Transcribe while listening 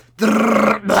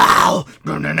Bearded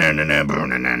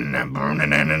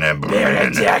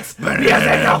Dicks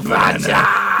Musical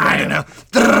Sunshine.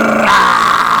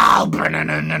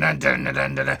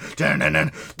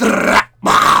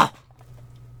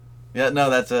 Yeah, no,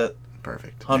 that's it.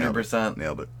 Perfect. 100%.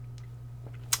 Nailed it.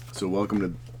 So welcome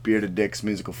to Bearded Dick's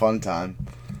Musical Fun Time.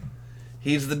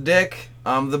 He's the dick,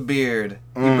 I'm the beard.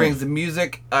 He brings the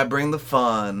music, I bring the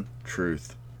fun.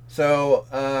 Truth.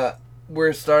 So,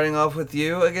 we're starting off with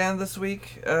you again this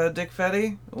week, Dick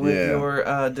Fetty, with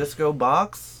your disco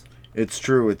box. It's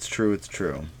true, it's true, it's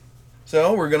true.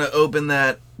 So, we're going to open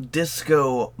that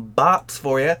disco box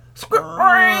for you.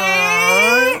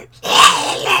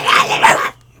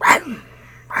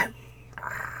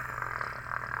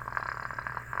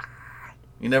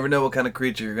 You never know what kind of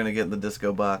creature you're going to get in the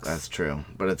disco box. That's true,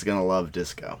 but it's going to love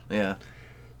disco. Yeah.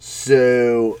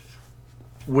 So,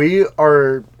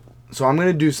 I'm going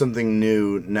to do something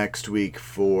new next week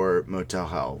for Motel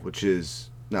Hell, which is,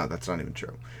 no, that's not even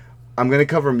true. I'm going to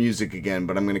cover music again,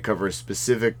 but I'm going to cover a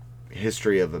specific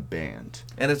history of a band.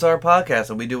 And it's our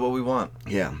podcast, and we do what we want.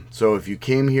 Yeah, so if you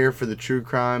came here for the true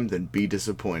crime, then be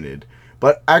disappointed.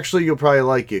 But actually, you'll probably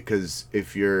like it, because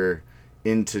if you're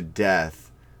into death,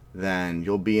 then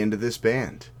you'll be into this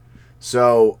band.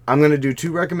 So, I'm going to do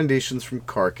 2 recommendations from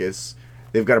Carcass.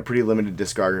 They've got a pretty limited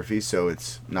discography, so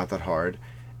it's not that hard.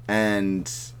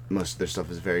 And most of their stuff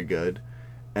is very good.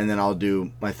 And then I'll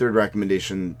do my 3rd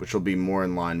recommendation, which will be more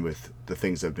in line with the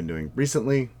things I've been doing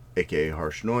recently, aka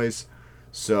Harsh Noise.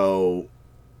 So,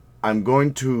 I'm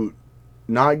going to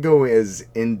not go as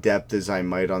in-depth as I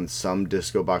might on some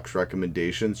Disco Box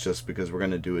recommendations, just because we're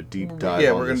going to do a deep dive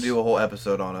Yeah, we're going to do a whole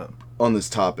episode on it. On this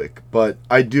topic. But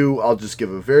I'll just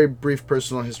give a very brief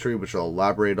personal history, which I'll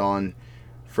elaborate on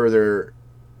further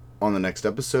on the next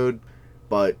episode.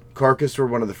 But Carcass were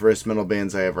one of the first metal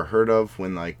bands I ever heard of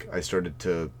when I started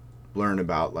to learn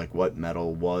about what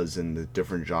metal was and the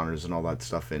different genres and all that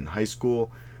stuff in high school.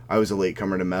 I was a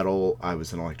latecomer to metal. I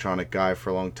was an electronic guy for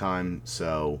a long time,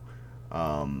 so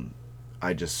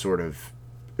I just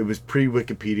it was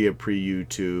pre-Wikipedia,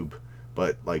 pre-YouTube,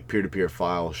 but peer-to-peer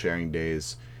file sharing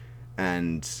days.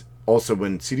 And also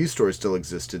when CD stores still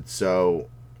existed, so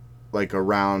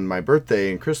around my birthday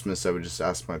and Christmas, I would just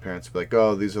ask my parents, be like,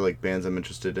 oh, these are bands I'm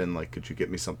interested in, could you get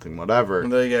me something, whatever.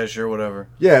 And yeah, sure, whatever.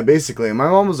 Yeah, basically. And my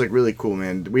mom was really cool,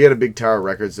 man. We had a big Tower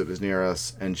Records that was near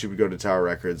us, and she would go to Tower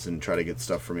Records and try to get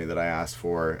stuff for me that I asked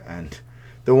for. And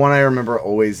the one I remember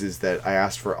always is that I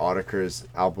asked for Autiker's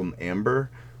album Amber,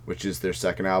 which is their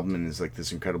 2nd album and is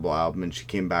this incredible album, and she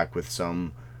came back with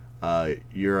some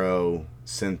Euro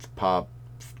synth pop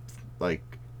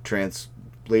trance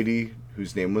lady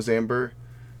whose name was Amber.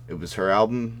 It was her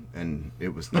album, and it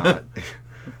was not.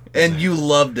 And you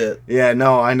loved it. Yeah,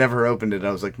 no, I never opened it.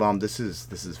 I was like, Mom, this is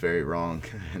very wrong.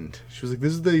 And she was like,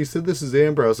 you said this is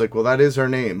Amber. I was like, well, that is her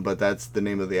name, but that's the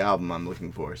name of the album I'm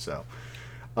looking for. So,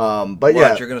 but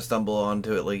yeah, you're gonna stumble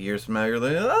onto it years from now. You're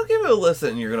like, I'll give it a listen,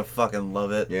 and you're gonna fucking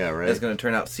love it. Yeah, right. It's gonna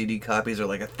turn out CD copies are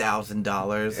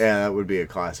 $1,000. Yeah, that would be a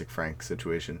classic Frank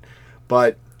situation.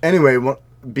 But anyway,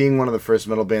 being one of the first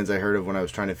metal bands I heard of when I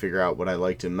was trying to figure out what I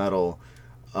liked in metal,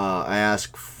 I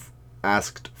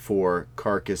asked for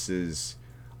Carcass's.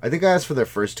 I think I asked for their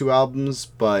first 2 albums,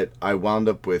 but I wound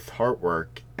up with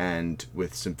Heartwork and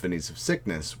with Symphonies of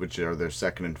Sickness, which are their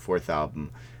 2nd and 4th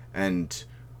album, and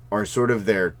are sort of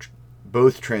their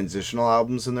both transitional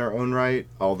albums in their own right.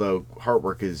 Although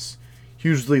Heartwork is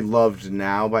hugely loved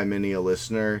now by many a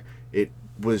listener, it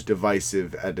was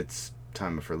divisive at its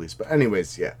time of release. But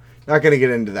anyways, yeah, not going to get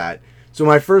into that. So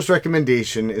my first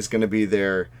recommendation is going to be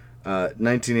their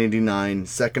 1989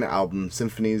 2nd album,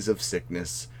 Symphonies of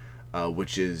Sickness,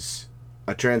 which is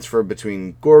a transfer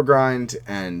between gore grind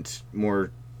and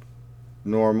more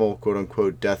normal,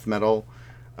 quote-unquote, death metal.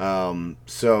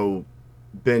 So,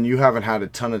 Ben, you haven't had a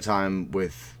ton of time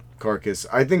with Carcass.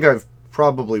 I think I've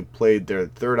probably played their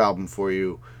 3rd album for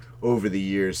you over the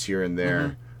years here and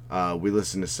there. We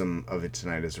listened to some of it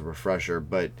tonight as a refresher,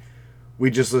 but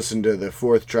we just listened to the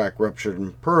 4th track,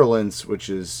 Ruptured Purulence, which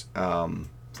is from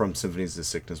Symphonies of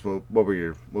Sickness. What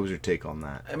was your take on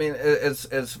that? I mean, as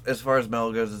far as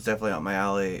metal goes, it's definitely up my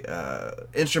alley.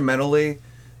 Instrumentally,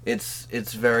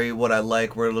 it's very what I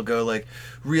like, where it'll go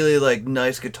really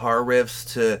nice guitar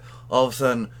riffs to all of a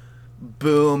sudden,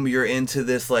 boom, you're into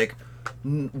this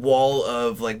wall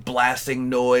of blasting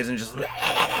noise and just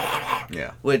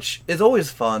which is always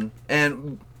fun.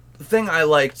 And the thing I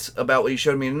liked about what you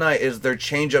showed me tonight is their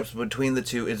change-ups between the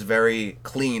 2 is very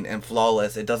clean and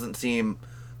flawless. It doesn't seem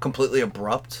completely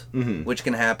abrupt, which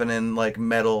can happen in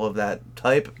metal of that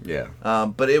type. Yeah.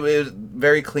 But it was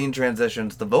very clean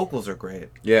transitions. The vocals are great.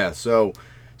 Yeah. So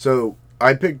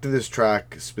I picked this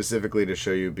track specifically to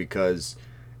show you because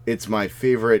it's my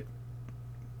favorite.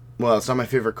 Well, it's not my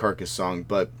favorite Carcass song,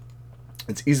 but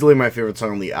it's easily my favorite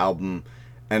song on the album,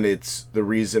 and it's the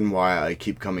reason why I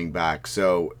keep coming back.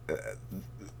 So,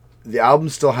 the album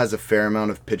still has a fair amount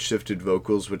of pitch-shifted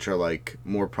vocals, which are, like,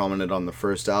 more prominent on the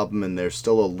first album, and there's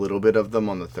still a little bit of them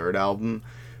on the third album.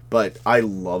 But I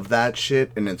love that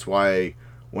shit, and it's why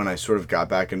when I sort of got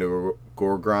back into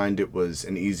Gore Grind, it was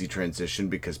an easy transition,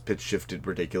 because pitch-shifted,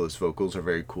 ridiculous vocals are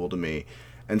very cool to me.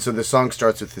 And so the song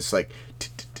starts with this, like,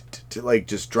 like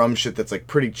just drum shit that's like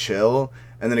pretty chill,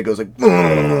 and then it goes like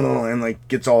and like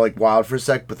gets all like wild for a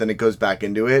sec, but then it goes back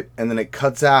into it, and then it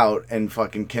cuts out, and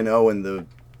fucking Ken Owen, the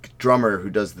drummer who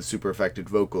does the super affected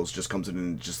vocals, just comes in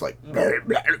and just like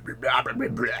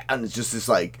and it's just this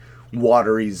like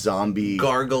watery zombie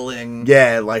gargling,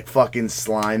 like fucking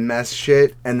slime mess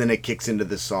shit, and then it kicks into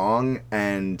the song,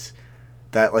 and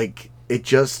that like it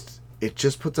just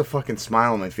puts a fucking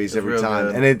smile on my face every time.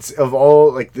 Good. And it's, of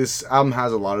all, like, this album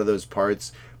has a lot of those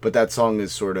parts, but that song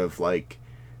is sort of like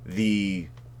the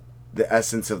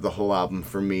essence of the whole album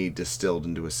for me, distilled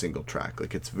into a single track.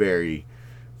 Like, it's very,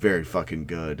 very fucking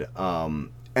good. And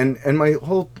my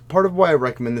whole part of why I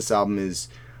recommend this album is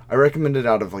I recommend it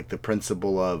out of like the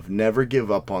principle of never give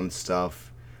up on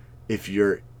stuff if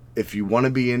you want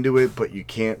to be into it, but you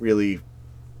can't really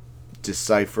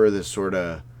decipher the sort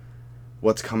of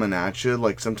what's coming at you.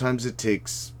 Like, sometimes it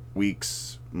takes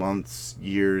weeks, months,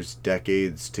 years,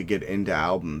 decades to get into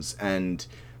albums, and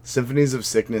Symphonies of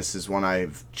Sickness is one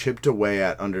I've chipped away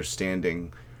at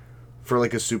understanding for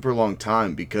like a super long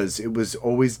time, because it was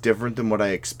always different than what I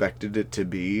expected it to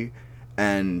be,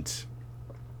 and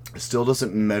still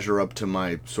doesn't measure up to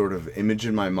my sort of image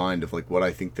in my mind of like what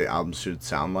I think the album should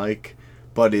sound like,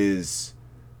 but is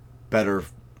better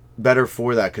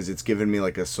for that, because it's given me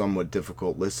like a somewhat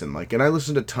difficult listen. Like, and I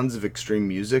listen to tons of extreme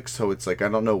music, so it's like I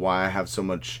don't know why I have so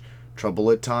much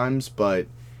trouble at times, but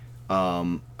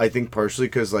I think partially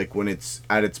because like when it's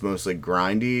at its most like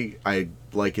grindy, I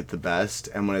like it the best,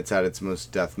 and when it's at its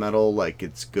most death metal, like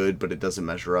it's good, but it doesn't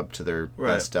measure up to their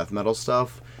best death metal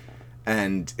stuff.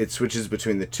 And it switches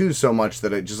between the two so much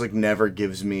that it just like never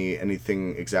gives me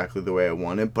anything exactly the way I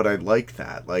want it, but I like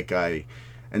that.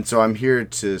 And so I'm here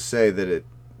to say that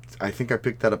I think I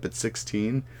picked that up at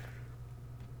 16,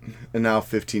 and now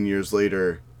 15 years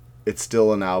later, it's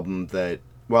still an album that,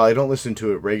 while I don't listen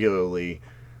to it regularly,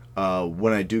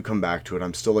 when I do come back to it,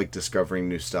 I'm still like discovering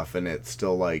new stuff in it,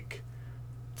 still like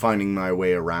finding my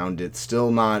way around it,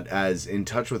 still not as in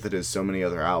touch with it as so many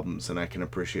other albums, and I can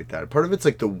appreciate that. Part of it's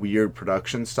like the weird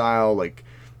production style, like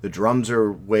the drums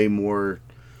are way more,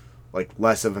 like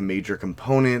less of a major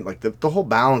component, like the whole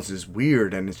balance is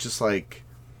weird, and it's just like,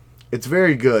 it's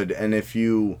very good. And if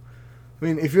you're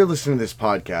listening to this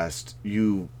podcast,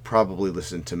 you probably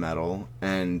listen to metal.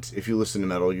 And if you listen to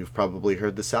metal, you've probably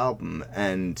heard this album.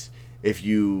 And if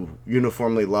you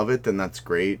uniformly love it, then that's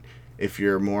great. If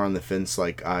you're more on the fence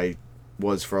like I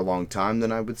was for a long time,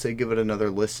 then I would say give it another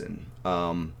listen.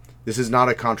 This is not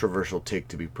a controversial take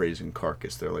to be praising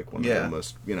Carcass. They're like one of the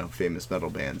most, famous metal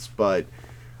bands. But,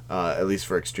 at least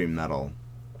for extreme metal.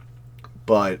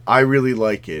 But I really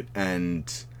like it, and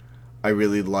I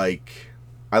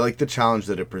like the challenge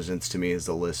that it presents to me as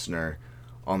a listener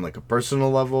on like a personal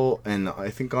level, and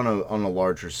I think on a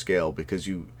larger scale, because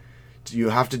you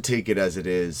have to take it as it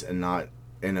is and not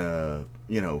in a,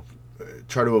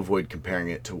 try to avoid comparing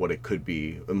it to what it could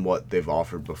be and what they've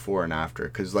offered before and after,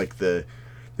 because like the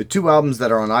two albums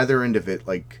that are on either end of it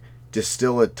like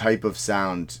distill a type of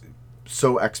sound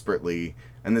so expertly,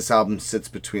 and this album sits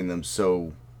between them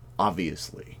so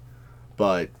obviously,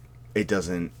 but it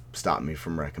doesn't stop me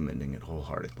from recommending it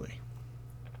wholeheartedly.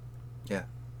 Yeah,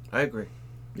 I agree.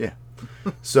 Yeah.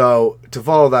 So, to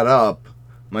follow that up,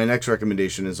 my next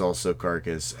recommendation is also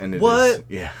Carcass, and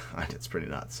it's pretty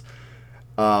nuts.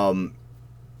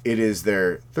 It is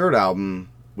their third album,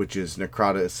 which is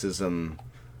Necroticism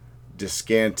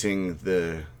Descanting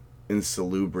the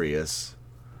Insalubrious,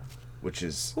 which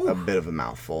is a bit of a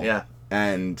mouthful. Yeah.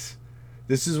 And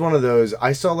this is one of those,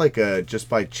 I saw like a just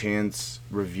by chance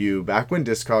review back when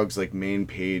Discogs like main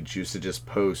page used to just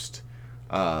post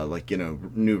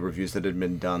new reviews that had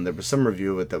been done. There was some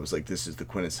review of it that was like, this is the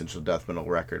quintessential death metal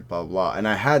record, blah, blah. And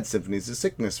I had Symphonies of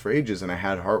Sickness for ages, and I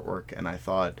had Heartwork, and I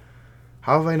thought,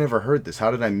 how have I never heard this?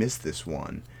 How did I miss this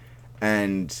one?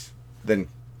 And then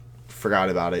forgot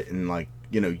about it, and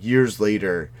years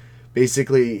later,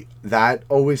 basically that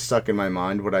always stuck in my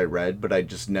mind what I read, but I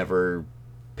just never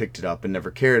picked it up and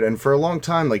never cared. And for a long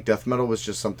time, like, death metal was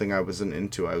just something I wasn't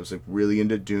into. I was like really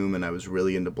into doom, and I was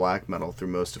really into black metal through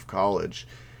most of college,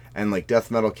 and like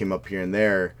death metal came up here and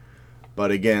there,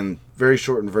 But again, very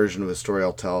shortened version of a story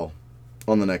I'll tell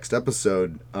on the next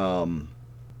episode.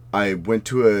 I went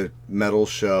to a metal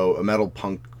show, a metal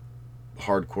punk,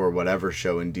 hardcore, whatever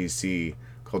show in DC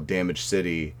called Damage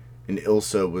City, and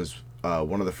Ilsa was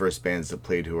one of the first bands that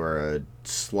played, who are a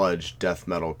sludge death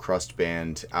metal crust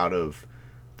band out of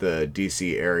the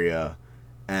DC area,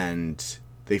 and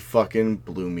they fucking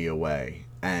blew me away.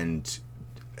 And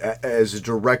as a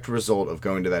direct result of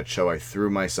going to that show, I threw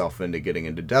myself into getting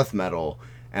into death metal,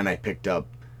 and I picked up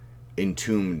Left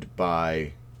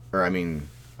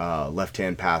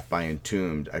Hand Path by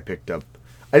Entombed. I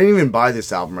didn't even buy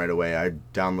this album right away. I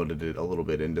downloaded it a little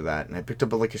bit into that, and I picked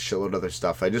up like a shitload of other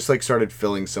stuff. I just like started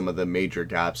filling some of the major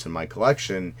gaps in my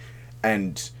collection,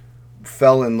 and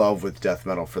fell in love with death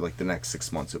metal for like the next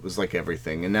 6 months. It was like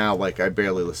everything. And now like I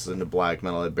barely listen to black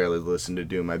metal, I barely listen to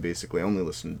doom, I basically only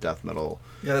listen to death metal.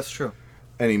 Yeah, that's true.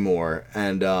 Anymore.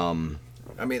 And I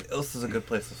mean, Ilsa's a good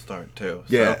place to start too.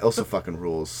 So. Yeah, Ilsa fucking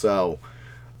rules. So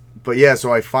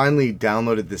I finally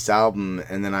downloaded this album,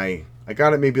 and then I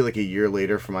got it maybe like a year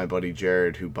later from my buddy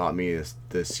Jared, who bought me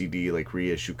the CD like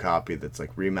reissue copy that's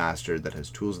like remastered, that has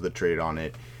Tools of the Trade on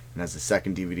it, and has a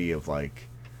second DVD of like,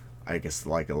 I guess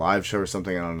like a live show or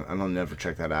something. I don't never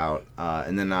check that out.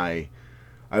 And then I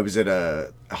was at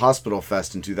a Hospital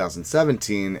Fest in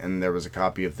 2017, and there was a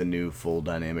copy of the new Full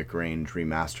Dynamic Range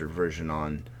remastered version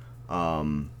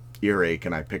on Earache,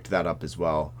 and I picked that up as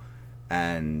well.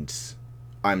 And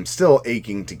I'm still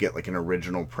aching to get like an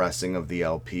original pressing of the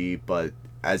LP, but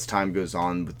as time goes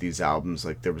on with these albums,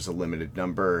 like there was a limited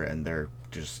number, and their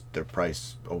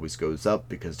price always goes up,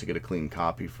 because to get a clean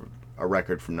copy for a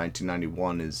record from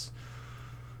 1991 is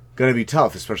gonna be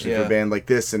tough, especially for a band like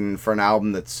this and for an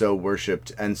album that's so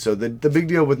worshipped. And so the big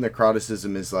deal with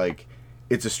Necroticism is like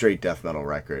it's a straight death metal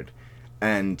record,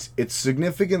 and it's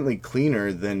significantly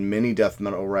cleaner than many death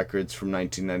metal records from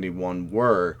 1991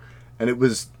 were. And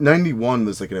 91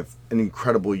 was like an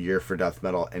incredible year for death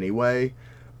metal anyway,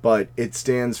 but it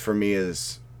stands for me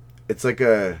as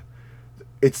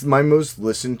it's my most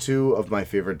listened to of my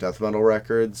favorite death metal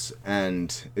records,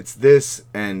 and it's this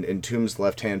and Entombed's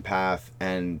Left Hand Path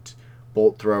and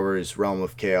Bolt Thrower's Realm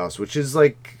of Chaos, which is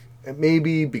like,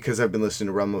 maybe because I've been listening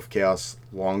to Realm of Chaos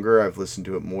longer, I've listened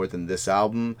to it more than this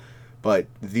album, but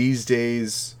these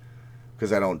days,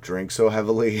 because I don't drink so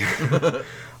heavily,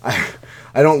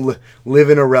 I don't live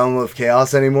in a realm of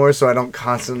chaos anymore, so I don't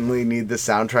constantly need the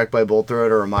soundtrack by Bolt Thrower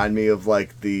to remind me of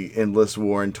like the endless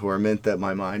war and torment that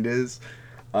my mind is.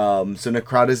 So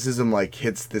Necroticism like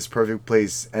hits this perfect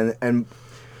place, and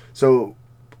so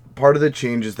part of the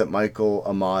change is that Michael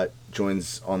Amott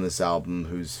joins on this album,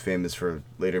 who's famous for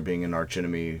later being an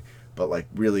archenemy, but like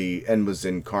really, and was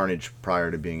in Carnage prior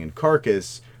to being in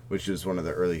Carcass, which was one of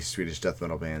the early Swedish death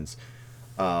metal bands.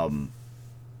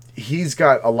 He's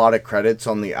got a lot of credits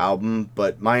on the album,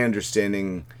 but my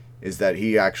understanding is that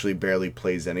he actually barely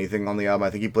plays anything on the album. I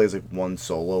think he plays like one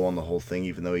solo on the whole thing,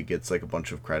 even though he gets like a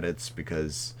bunch of credits,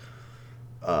 because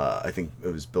I think it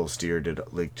was Bill Steer did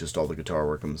like just all the guitar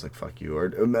work and was like, fuck you. Or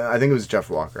I think it was Jeff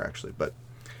Walker actually. But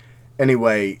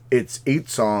anyway, it's 8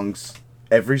 songs.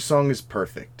 Every song is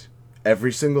perfect.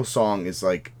 Every single song is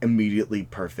like immediately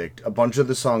perfect. A bunch of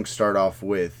the songs start off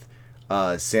with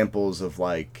samples of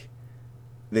like,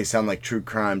 they sound like true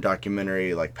crime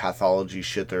documentary, like pathology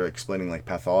shit. They're explaining like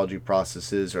pathology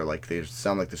processes, or like they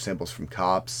sound like they're samples from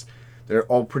Cops. They're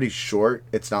all pretty short.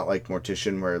 It's not like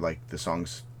Mortician, where like the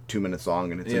song's 2 minutes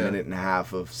long and it's a minute and a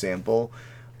half of sample.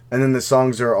 And then the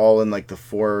songs are all in like the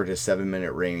 4 to 7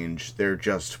 minute range. They're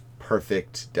just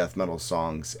perfect death metal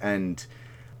songs. And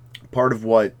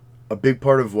a big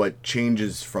part of what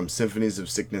changes from Symphonies of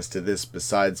Sickness to this,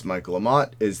 besides Michael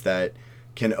Amott, is that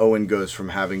Ken Owen goes from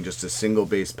having just a single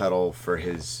bass pedal for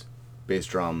his bass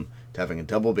drum to having a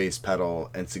double bass pedal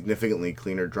and significantly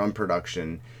cleaner drum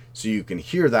production, so you can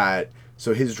hear that.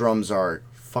 So his drums are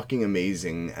fucking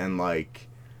amazing, and like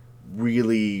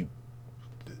really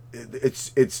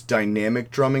it's dynamic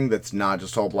drumming that's not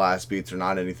just all blast beats or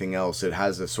not anything else. It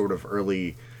has a sort of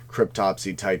early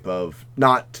Cryptopsy type of,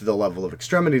 not to the level of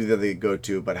extremity that they go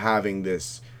to, but having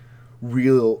this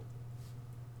real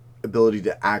ability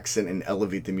to accent and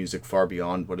elevate the music far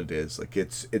beyond what it is. Like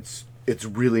it's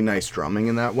really nice drumming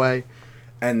in that way.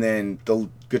 And then the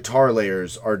guitar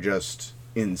layers are just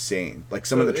insane. Like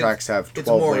some of the tracks have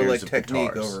 12 layers of guitars. It's more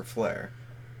like technique over flair.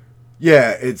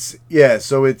 Yeah,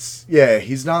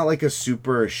 he's not like a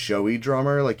super showy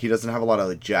drummer. Like he doesn't have a lot of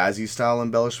like jazzy style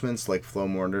embellishments like Flo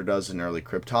Morner does in early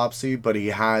Cryptopsy, but he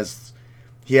has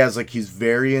like, he's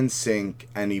very in sync,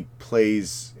 and he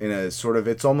plays in a sort of,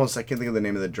 it's almost, I can't think of the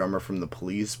name of the drummer from The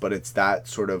Police, but it's that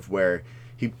sort of where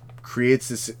he creates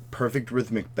this perfect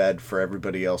rhythmic bed for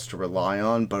everybody else to rely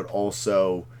on, but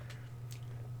also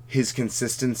his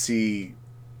consistency.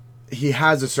 He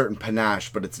has a certain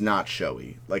panache, but it's not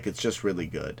showy. Like, it's just really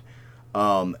good.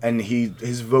 And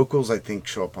his vocals, I think,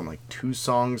 show up on like 2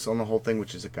 songs on the whole thing,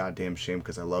 which is a goddamn shame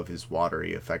because I love his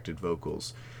watery, affected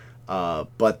vocals.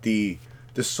 But the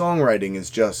songwriting is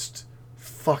just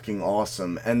fucking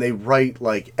awesome, and they write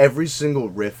like every single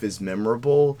riff is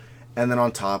memorable, and then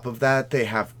on top of that, they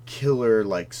have killer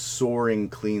like soaring,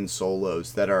 clean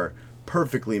solos that are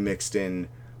perfectly mixed in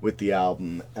with the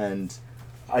album. And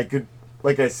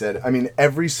like I said, I mean,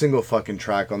 every single fucking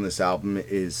track on this album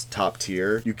is top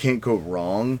tier. You can't go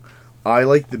wrong. I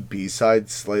like the B-side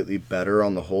slightly better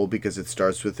on the whole because it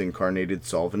starts with Incarnated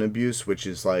Solvent Abuse, which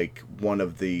is like one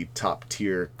of the top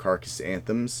tier Carcass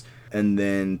anthems. And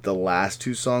then the last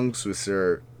 2 songs, which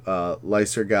are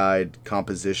Lyser Guide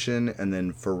Composition and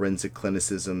then Forensic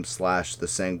Clinicism / The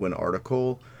Sanguine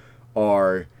Article,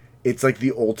 it's like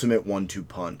the ultimate 1-2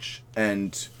 punch.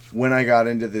 And when I got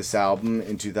into this album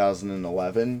in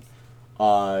 2011,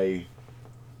 I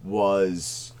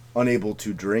was unable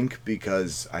to drink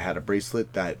because I had a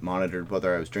bracelet that monitored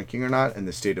whether I was drinking or not, and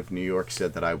the state of New York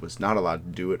said that I was not allowed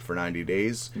to do it for 90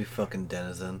 days. You fucking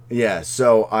denizen. Yeah,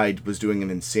 so I was doing an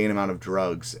insane amount of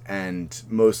drugs, and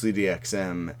mostly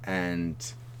DXM,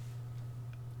 and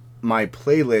my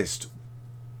playlist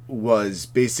was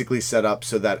basically set up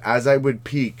so that as I would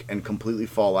peak and completely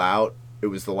fall out, it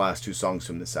was the last 2 songs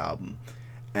from this album.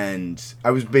 And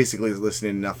I was basically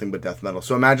listening to nothing but death metal.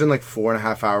 So imagine like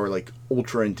 4.5 hour, like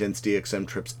ultra intense DXM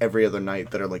trips every other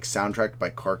night that are like soundtracked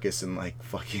by Carcass and like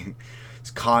fucking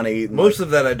Con 8. Most of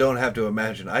that I don't have to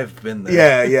imagine. I've been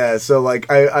there. Yeah. So like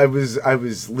I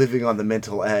was living on the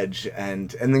mental edge and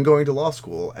then going to law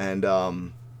school and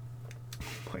oh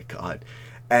my god.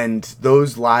 And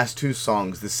those last 2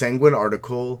 songs, the Sanguine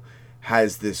Article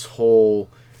has this whole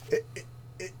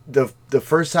the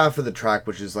first half of the track,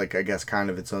 which is like I guess kind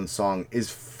of its own song,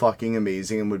 is fucking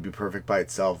amazing and would be perfect by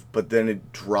itself, but then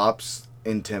it drops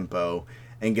in tempo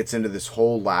and gets into this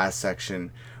whole last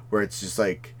section where it's just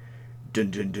like dun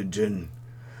dun dun dun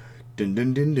dun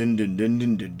dun dun dun dun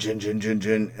dun dun dun dun dun dun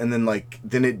dun, and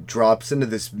then it drops into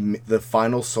this. The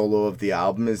final solo of the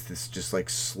album is this just like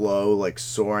slow, like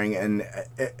soaring, and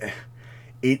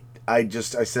I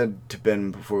said to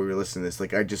Ben before we were listening to this,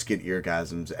 like I just get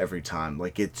eargasms every time.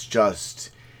 Like it's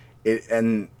just it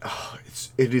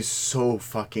is so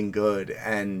fucking good.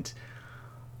 And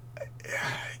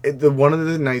one of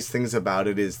the nice things about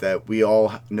it is that we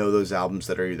all know those albums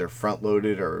that are either front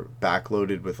loaded or back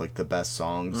loaded with like the best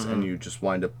songs, and you just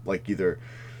wind up like either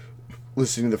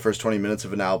listening to the first 20 minutes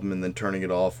of an album and then turning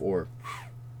it off, or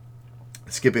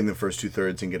skipping the first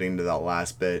 2/3 and getting to that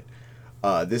last bit.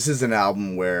 This is an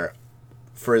album where,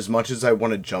 for as much as I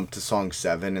want to jump to song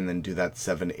 7 and then do that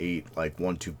 7-8 like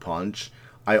 1-2 punch,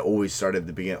 I always start at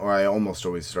the beginning, or I almost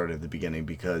always start at the beginning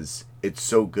because it's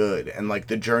so good. And like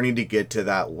the journey to get to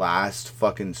that last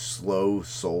fucking slow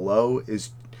solo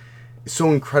is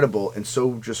so incredible and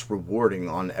so just rewarding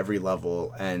on every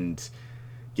level. And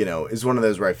you know, is one of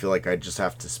those where I feel like I just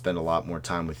have to spend a lot more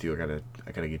time with you.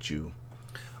 I gotta get you.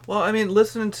 Well, I mean,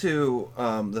 listening to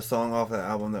the song off that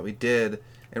album that we did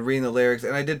and reading the lyrics,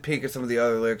 and I did peek at some of the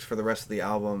other lyrics for the rest of the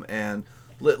album, and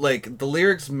like the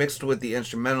lyrics mixed with the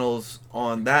instrumentals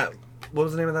on that. What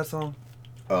was the name of that song?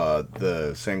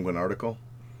 The Sanguine Article.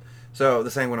 So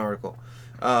the Sanguine Article.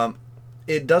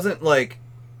 It doesn't like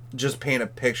just paint a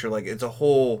picture. Like it's a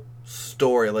whole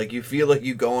story. Like you feel like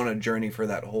you go on a journey for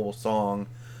that whole song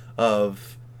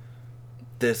of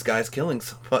this guy's killing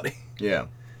somebody. Yeah.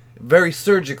 Very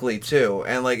surgically too,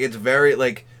 and like it's very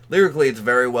like lyrically it's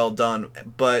very well done,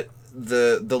 but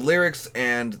the lyrics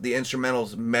and the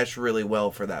instrumentals mesh really well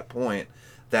for that point,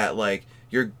 that like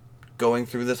you're going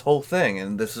through this whole thing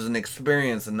and this is an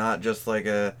experience and not just like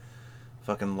a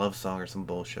fucking love song or some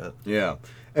bullshit. Yeah.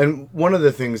 And one of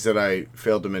the things that I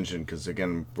failed to mention, because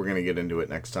again we're going to get into it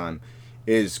next time,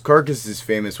 is Carcass is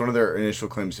famous. One of their initial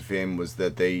claims to fame was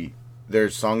that their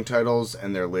song titles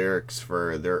and their lyrics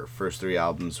for their first 3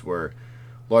 albums were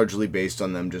largely based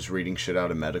on them just reading shit out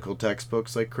of medical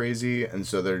textbooks like crazy, and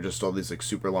so they're just all these like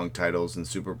super long titles and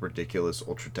super ridiculous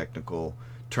ultra technical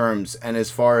terms. And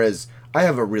as far as, I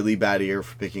have a really bad ear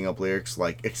for picking up lyrics,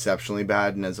 like exceptionally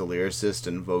bad, and as a lyricist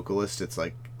and vocalist it's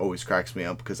like always cracks me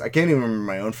up because I can't even remember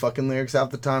my own fucking lyrics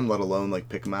half the time, let alone like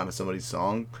pick them out of somebody's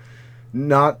song.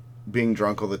 Not being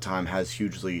drunk all the time has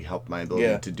hugely helped my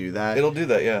ability to do that. It'll do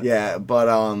that, yeah. Yeah,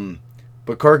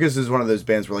 but Carcass is one of those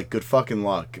bands where like good fucking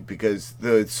luck, because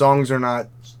the songs are not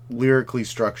lyrically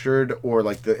structured, or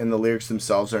like the lyrics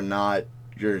themselves are not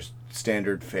your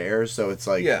standard fare. So it's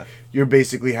like Yeah. you're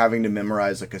basically having to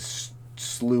memorize like a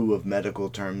slew of medical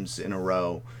terms in a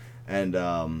row, and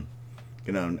and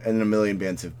a million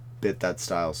bands have bit that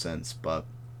style since. But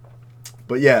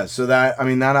yeah, so that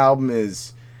album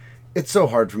is. It's so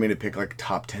hard for me to pick like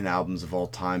top 10 albums of all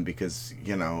time because,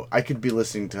 I could be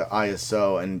listening to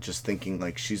ISO and just thinking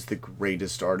like she's the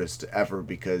greatest artist ever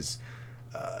because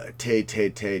Te Te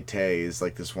Te Te is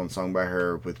like this one song by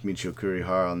her with Michio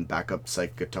Kurihara on backup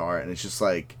psych guitar, and it's just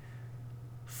like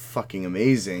fucking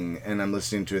amazing. And I'm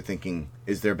listening to it thinking,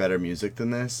 is there better music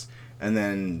than this? And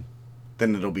then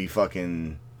it'll be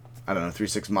fucking, I don't know, 3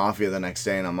 6 Mafia the next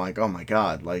day, and I'm like, oh my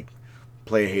god, like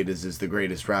Play Haters is the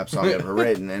greatest rap song ever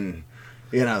written, and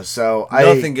so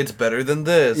Nothing gets better than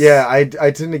this. Yeah, I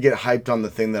tend to get hyped on the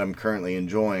thing that I'm currently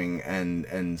enjoying,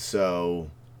 and so,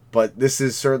 but this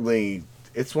is certainly,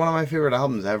 it's one of my favorite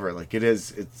albums ever. Like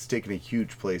it's taken a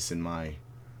huge place in my.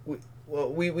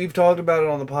 We've talked about it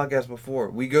on the podcast before.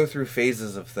 We go through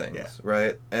phases of things, Yeah.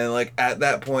 right? And like at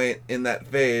that point in that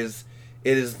phase,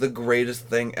 it is the greatest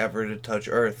thing ever to touch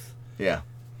Earth. Yeah.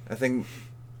 I think.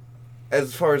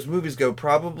 As far as movies go,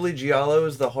 probably Giallo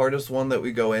is the hardest one that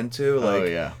we go into.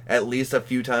 Like, at least a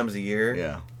few times a year.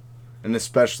 Yeah, and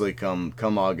especially come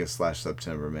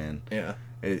August/September, man. Yeah,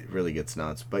 it really gets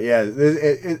nuts. But yeah,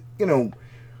 the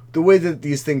way that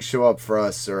these things show up for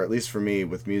us, or at least for me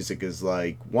with music, is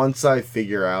like once I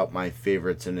figure out my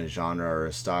favorites in a genre or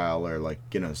a style, or like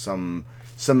some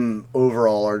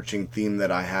overall arching theme that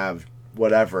I have,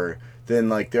 whatever. Then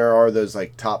like there are those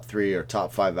like top 3 or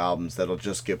top 5 albums that'll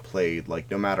just get played like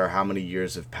no matter how many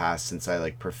years have passed since I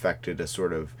like perfected a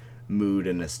sort of mood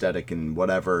and aesthetic and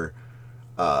whatever,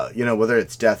 whether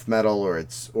it's death metal or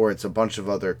it's a bunch of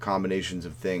other combinations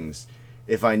of things.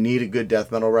 If I need a good death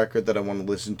metal record that I want to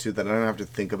listen to that I don't have to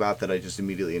think about, that I just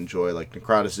immediately enjoy, like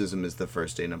Necroticism is the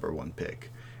first day #1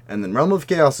 pick. And then Realm of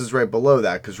Chaos is right below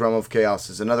that, because Realm of Chaos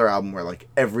is another album where, like,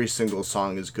 every single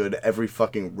song is good. Every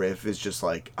fucking riff is just,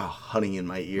 like, honey in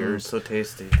my ears. So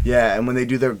tasty. Yeah, and when they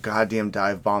do their goddamn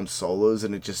dive bomb solos,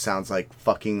 and it just sounds like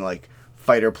fucking, like,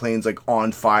 fighter planes, like,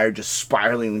 on fire, just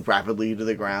spiraling rapidly to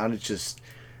the ground.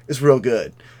 It's real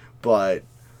good. But,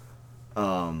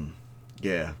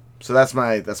 yeah. So that's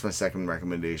my second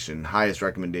recommendation. Highest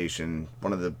recommendation.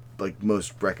 One of the like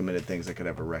most recommended things I could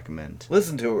ever recommend.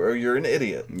 Listen to it or you're an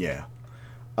idiot. Yeah.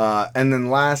 And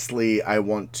then lastly, I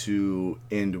want to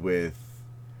end with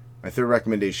my third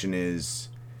recommendation is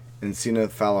Encina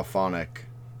Falaphonic.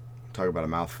 Talk about a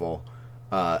mouthful.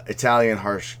 Italian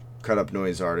harsh cut up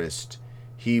noise artist.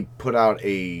 He put out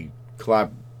a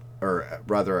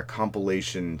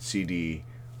compilation CD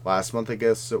last month, I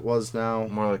guess it was now.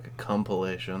 More like a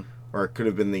compilation. Or it could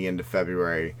have been the end of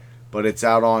February. But it's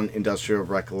out on Industrial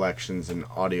Recollections and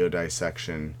Audio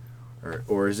Dissection.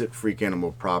 Or is it Freak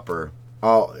Animal proper?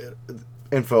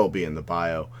 Info will be in the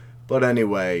bio. But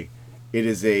anyway, it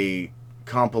is a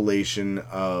compilation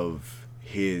of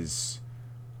his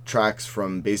tracks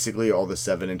from basically all the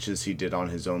 7 inches he did on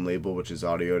his own label, which is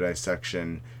Audio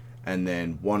Dissection, and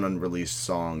then one unreleased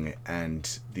song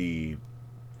and the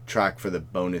track for the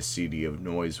bonus CD of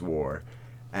Noise War.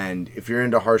 And if you're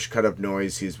into harsh cut up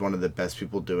noise, he's one of the best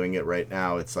people doing it right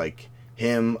now. It's like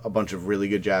him, a bunch of really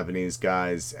good Japanese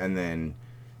guys, and then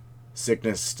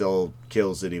Sickness still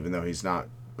kills it, even though he's not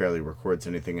barely records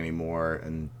anything anymore.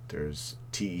 And there's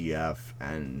TEF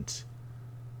and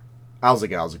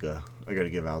Alzaga. I gotta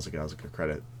give Alzaga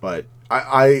credit. But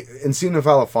Encina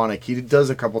Falaphonic, he does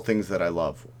a couple things that I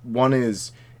love. One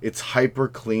is it's hyper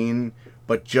clean,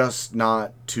 but just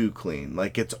not too clean.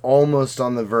 Like, it's almost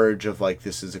on the verge of, like,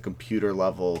 this is a computer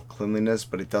level cleanliness,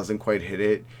 but it doesn't quite hit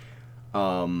it.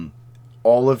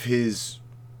 All of his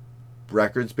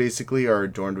records, basically, are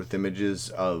adorned with images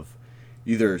of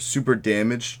either super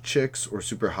damaged chicks or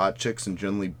super hot chicks, and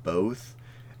generally both.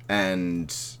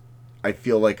 And I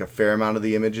feel like a fair amount of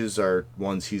the images are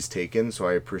ones he's taken, so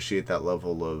I appreciate that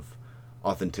level of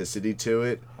authenticity to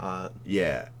it.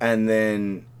 Yeah. And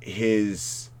then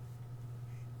his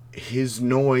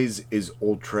noise is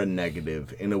ultra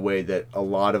negative in a way that a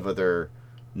lot of other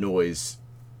noise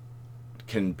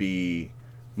can be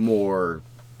more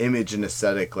image and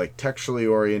aesthetic, like texturally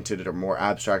oriented or more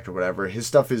abstract or whatever. His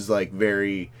stuff is like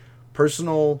very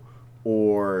personal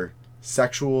or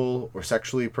sexual or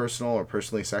sexually personal or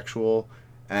personally sexual,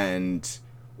 and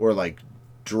or like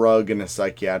drug in a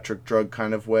psychiatric drug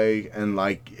kind of way, and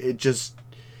like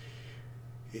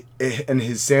and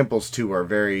his samples too are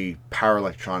very power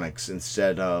electronics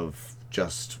instead of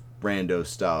just rando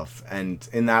stuff, and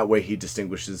in that way he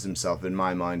distinguishes himself in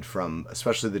my mind from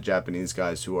especially the Japanese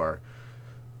guys who are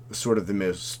sort of the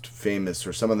most famous,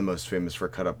 or some of the most famous for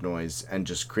Cut Up Noise, and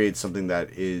just creates something that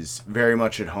is very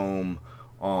much at home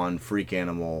on Freak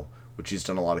Animal, which he's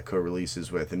done a lot of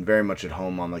co-releases with, and very much at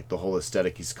home on like the whole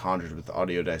aesthetic he's conjured with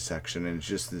Audio Dissection. And it's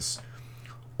just this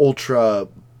ultra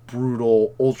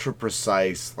brutal, ultra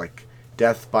precise, like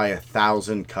death by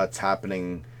 1,000 cuts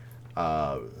happening,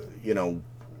 1,000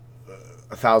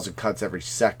 cuts every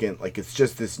second. Like, it's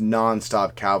just this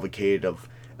non-stop cavalcade of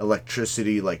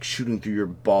electricity, like shooting through your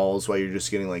balls while you're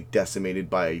just getting like decimated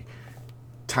by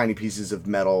tiny pieces of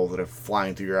metal that are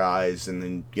flying through your eyes, and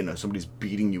then somebody's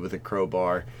beating you with a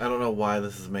crowbar. I don't know why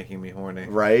this is making me horny.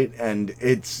 Right? And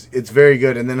it's very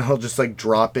good. And then he'll just like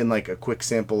drop in like a quick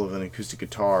sample of an acoustic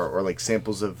guitar, or like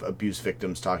samples of abuse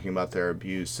victims talking about their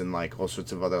abuse, and like all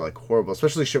sorts of other like horrible,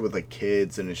 especially shit with like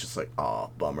kids, and it's just like, oh,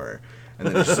 bummer. And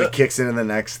then it just like kicks into the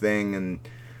next thing. And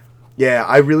yeah,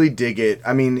 I really dig it.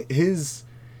 I mean,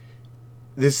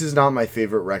 this is not my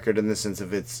favorite record in the sense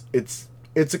of it's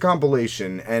a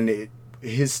compilation, and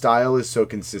his style is so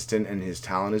consistent and his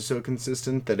talent is so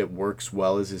consistent that it works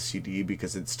well as a CD,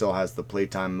 because it still has the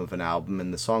playtime of an album,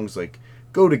 and the songs like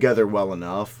go together well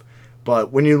enough.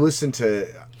 But when you listen to,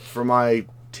 for my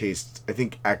taste, I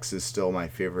think X is still my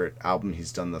favorite album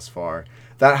he's done thus far.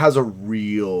 That has a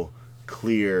real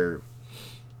clear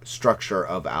structure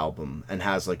of album, and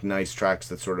has like nice tracks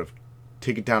that sort of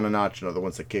take it down a notch and other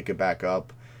ones that kick it back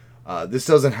up. This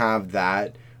doesn't have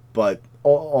that, but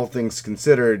all things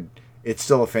considered, it's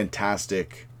still a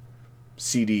fantastic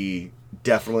CD.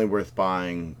 Definitely worth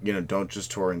buying. Don't just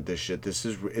torrent this shit.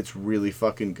 It's really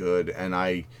fucking good, and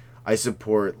I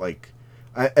support, like,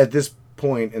 at this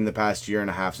point in the past year and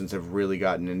a half since I've really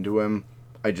gotten into him,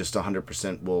 I just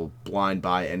 100% will blind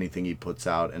buy anything he puts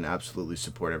out and absolutely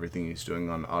support everything he's doing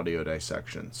on Audio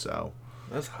Dissection. So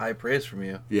that's high praise from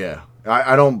you. Yeah,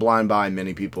 I don't blind buy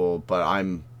many people, but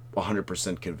I'm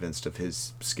 100% convinced of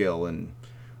his skill, and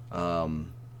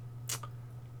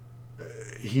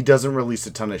he doesn't release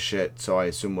a ton of shit, so I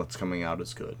assume what's coming out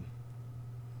is good.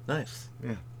 Nice.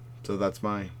 Yeah. So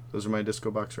those are my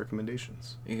Disco Box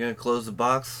recommendations. You gonna close the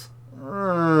box?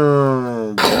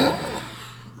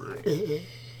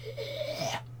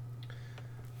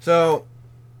 So,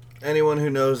 anyone who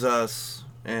knows us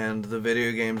and the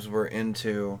video games we're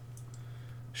into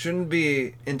shouldn't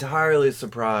be entirely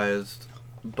surprised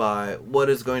by what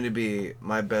is going to be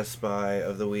my Best Buy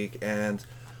of the week, and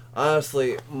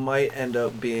honestly might end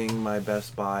up being my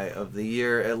Best Buy of the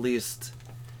year, at least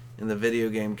in the video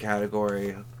game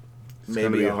category. It's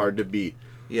going to be hard to beat.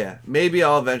 Yeah, maybe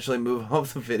I'll eventually move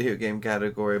off the video game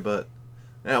category, but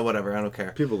whatever, I don't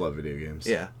care. People love video games.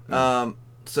 Yeah.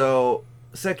 So,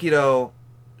 Sekiro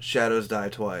Shadows Die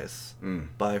Twice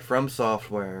by From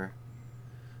Software,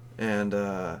 and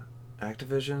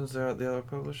Activision's the other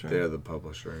publisher? They're the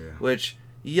publisher, yeah. Which,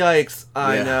 yikes,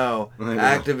 I know.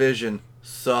 Activision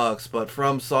sucks, but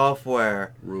From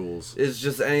Software rules. Is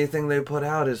just anything they put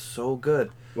out is so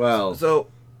good. Well, so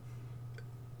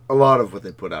a lot of what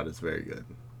they put out is very good.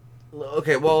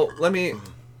 Okay, well,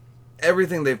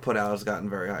 everything they've put out has gotten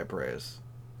very high praise.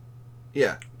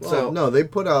 Yeah. Well, no, they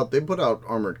put out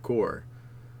Armored Core.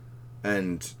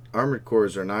 And Armored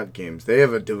Cores are not games. They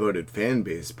have a devoted fan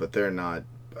base, but they're not.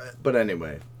 But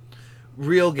anyway.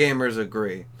 Real gamers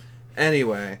agree.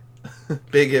 Anyway,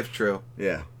 big if true.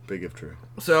 Yeah, big if true.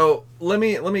 So, let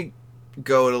me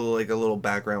go to like a little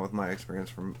background with my experience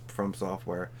from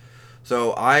Software.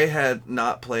 So, I had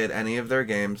not played any of their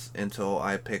games until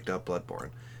I picked up Bloodborne.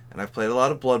 And I've played a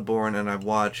lot of Bloodborne, and I've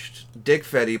watched Dick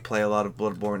Fetty play a lot of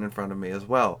Bloodborne in front of me as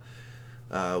well.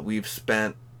 We've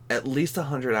spent at least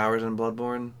 100 hours in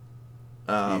Bloodborne.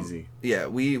 Easy. Yeah,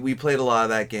 we played a lot of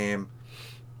that game.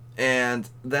 And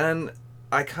then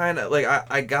I kind of, like,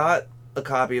 I got a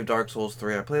copy of Dark Souls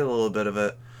 3. I played a little bit of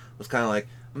it. Was kind of like,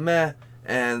 meh.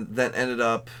 And then ended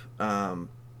up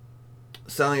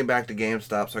selling it back to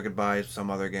GameStop so I could buy some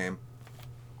other game.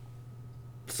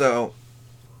 So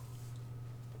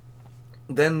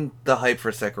then the hype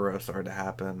for Sekiro started to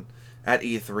happen at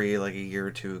E3 like a year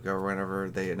or two ago, or whenever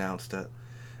they announced it.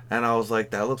 And I was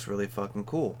like, that looks really fucking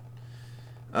cool.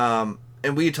 And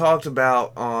we talked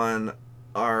about on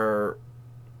a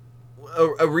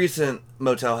recent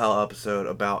Motel Hell episode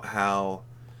about how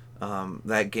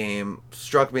that game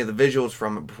struck me, the visuals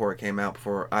from it before it came out,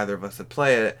 before either of us had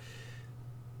played it,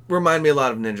 remind me a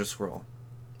lot of Ninja Scroll.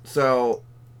 So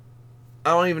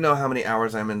I don't even know how many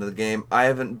hours I'm into the game. I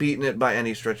haven't beaten it by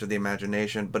any stretch of the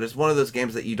imagination, but it's one of those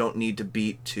games that you don't need to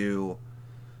beat to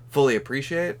fully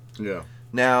appreciate. Yeah.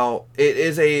 Now, it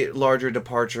is a larger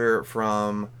departure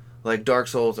from like Dark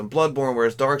Souls and Bloodborne,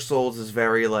 whereas Dark Souls is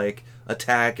very like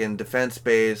attack and defense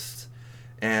based,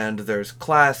 and there's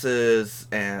classes,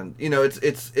 and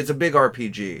it's a big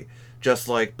RPG, just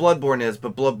like Bloodborne is,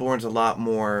 but Bloodborne's a lot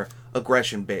more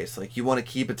aggression based. Like, you want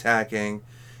to keep attacking,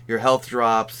 your health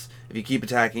drops. If you keep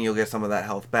attacking, you'll get some of that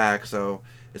health back. So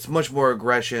it's much more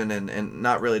aggression and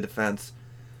not really defense.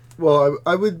 Well,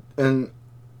 I would, and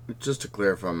just to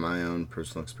clarify my own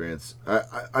personal experience,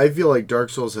 I feel like Dark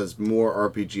Souls has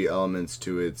more RPG elements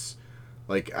to its,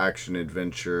 like, action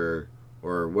adventure,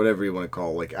 or whatever you want to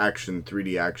call it, like action,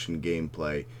 3D action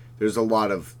gameplay. There's a lot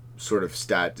of sort of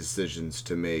stat decisions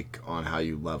to make on how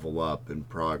you level up and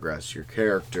progress your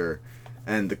character.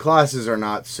 And the classes are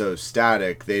not so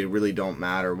static. They really don't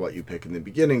matter what you pick in the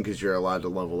beginning because you're allowed to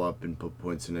level up and put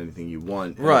points in anything you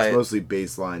want. And right. It's mostly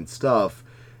baseline stuff.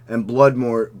 And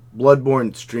Bloodborne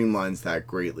streamlines that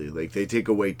greatly. Like, they take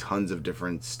away tons of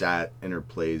different stat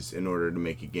interplays in order to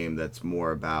make a game that's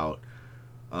more about...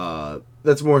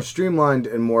 that's more streamlined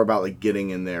and more about, like, getting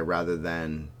in there rather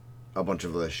than a bunch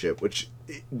of other shit, which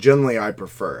generally I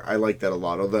prefer. I like that a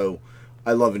lot, although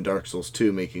I love in Dark Souls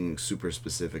 2 making super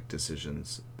specific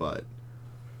decisions, but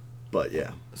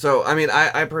yeah. So, I mean,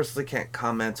 I personally can't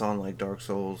comment on, like, Dark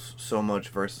Souls so much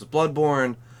versus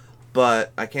Bloodborne,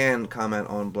 but I can comment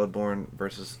on Bloodborne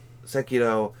versus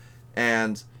Sekiro,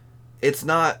 and it's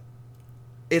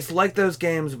like those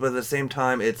games, but at the same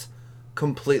time, it's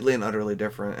completely and utterly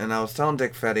different. And I was telling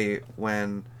Dick Fetty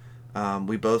when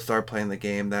we both started playing the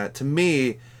game that, to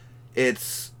me,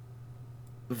 it's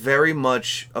very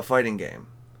much a fighting game.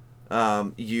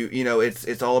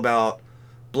 It's all about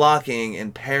blocking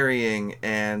and parrying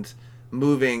and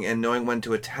moving and knowing when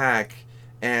to attack.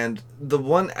 And the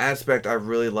one aspect I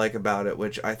really like about it,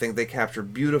 which I think they capture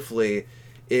beautifully,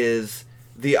 is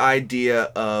the idea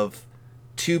of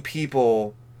two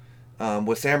people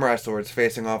with samurai swords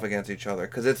facing off against each other.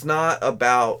 Because it's not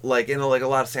about, like, like a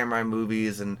lot of samurai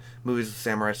movies and movies with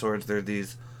samurai swords, they're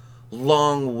these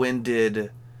long-winded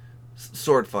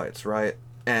sword fights, right?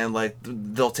 And, like,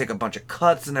 they'll take a bunch of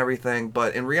cuts and everything.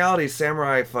 But in reality,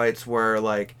 samurai fights where,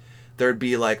 like, there'd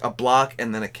be, like, a block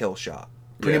and then a kill shot.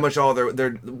 Pretty much all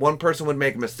one person would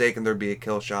make a mistake and there'd be a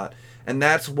kill shot. And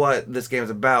that's what this game is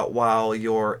about. While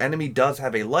your enemy does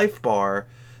have a life bar,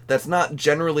 that's not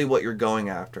generally what you're going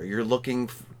after. You're looking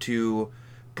to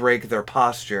break their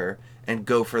posture and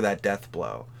go for that death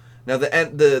blow. Now,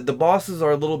 the bosses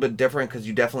are a little bit different because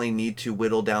you definitely need to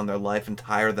whittle down their life and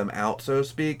tire them out, so to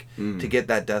speak, to get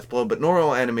that death blow. But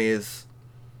normal enemies,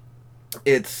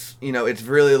 it's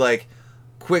really like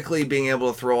quickly being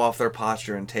able to throw off their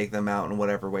posture and take them out in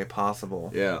whatever way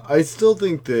possible. Yeah, I still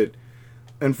think that,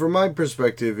 and from my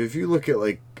perspective, if you look at,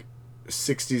 like,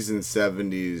 60s and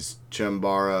 70s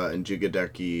Chambara and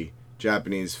Jigadeki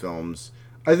Japanese films,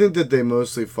 I think that they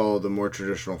mostly follow the more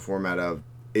traditional format of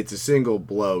it's a single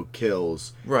blow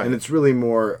kills. Right. And it's really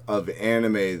more of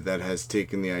anime that has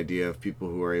taken the idea of people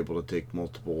who are able to take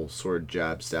multiple sword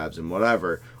jab stabs and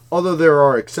whatever. Although there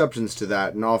are exceptions to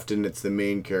that, and often it's the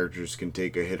main characters can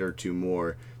take a hit or two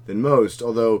more than most.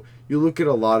 Although you look at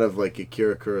a lot of, like,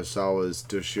 Akira Kurosawa's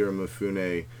Toshiro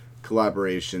Mifune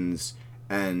collaborations,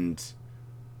 and,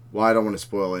 well, I don't want to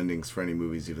spoil endings for any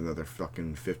movies, even though they're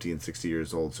fucking 50 and 60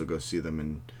 years old, so go see them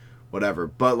and whatever.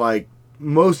 But, like,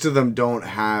 most of them don't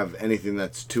have anything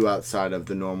that's too outside of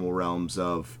the normal realms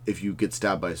of if you get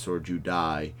stabbed by a sword, you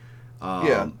die.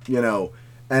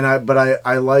 And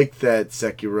I like that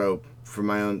Sekiro for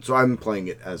my own. So I'm playing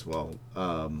it as well.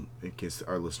 In case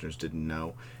our listeners didn't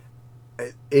know,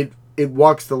 it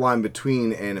walks the line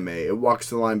between anime. It walks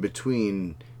the line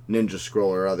between Ninja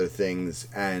Scroll or other things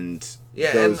and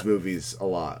those movies a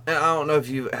lot. And I don't know if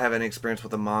you have any experience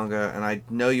with the manga, and I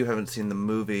know you haven't seen the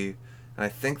movie. And I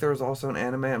think there was also an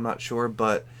anime. I'm not sure,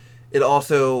 but it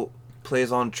also plays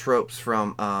on tropes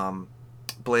from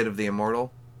Blade of the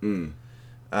Immortal.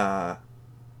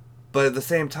 But at the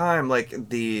same time, like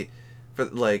the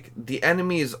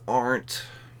enemies aren't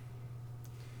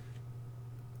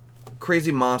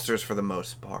crazy monsters for the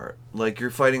most part. Like,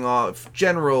 you're fighting off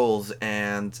generals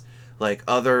and, like,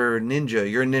 other ninja.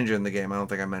 You're a ninja in the game. I don't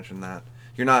think I mentioned that.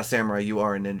 You're not a samurai. You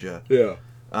are a ninja. Yeah.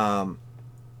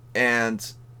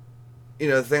 And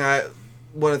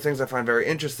one of the things I find very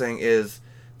interesting is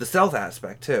the stealth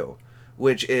aspect too,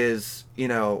 which is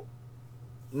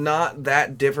not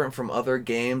that different from other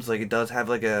games. Like, it does have,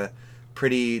 like, a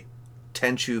pretty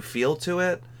Tenchu feel to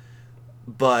it,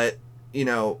 but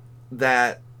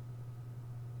that,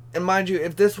 and mind you,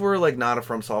 if this were, like, not a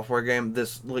From Software game,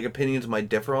 this, like, opinions might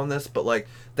differ on this, but, like,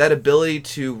 that ability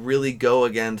to really go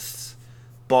against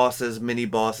bosses, mini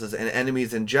bosses, and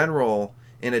enemies in general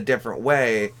in a different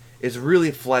way is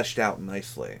really fleshed out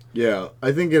nicely. Yeah,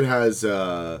 I think it has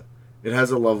It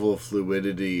has a level of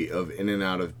fluidity of in and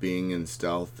out of being in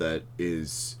stealth that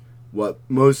is what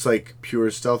most like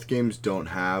pure stealth games don't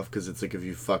have, because it's like if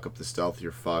you fuck up the stealth,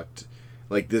 you're fucked.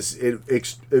 Like this, it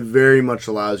very much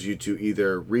allows you to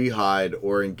either re-hide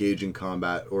or engage in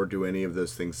combat or do any of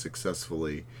those things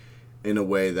successfully in a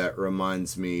way that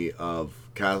reminds me of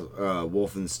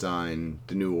Wolfenstein: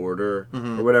 The New Order,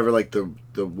 or whatever, like the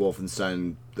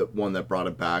Wolfenstein, the one that brought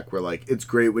it back, where like it's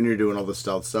great when you're doing all the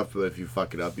stealth stuff, but if you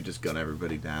fuck it up, you just gun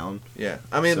everybody down. Yeah,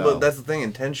 I mean, but that's the thing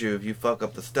in Tenchu. If you fuck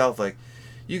up the stealth, like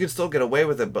you can still get away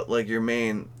with it, but like your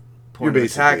main point of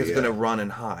attack is going to run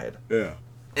and hide. Yeah.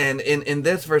 And in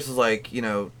this versus like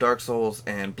Dark Souls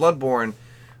and Bloodborne,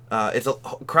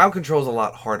 crowd control is a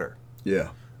lot harder. Yeah.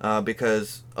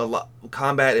 Because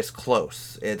combat is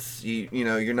close. It's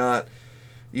you're not,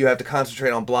 you have to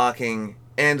concentrate on blocking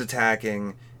and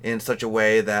attacking in such a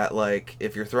way that like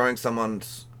if you're throwing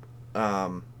someone's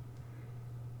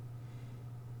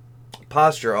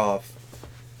posture off,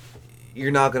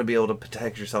 you're not going to be able to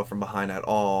protect yourself from behind at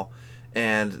all.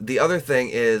 And the other thing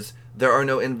is there are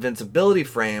no invincibility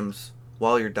frames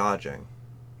while you're dodging.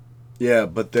 Yeah,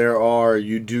 but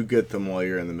you do get them while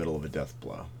you're in the middle of a death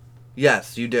blow.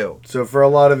 Yes, you do. So for a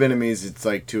lot of enemies, it's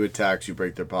like 2 attacks, you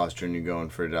break their posture, and you go in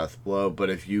for a death blow. But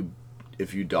if you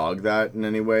dog that in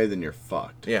any way, then you're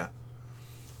fucked. Yeah.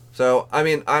 So, I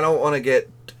mean, I don't want to get...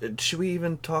 Should we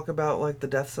even talk about, like, the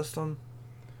death system?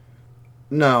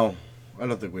 No, I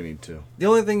don't think we need to. The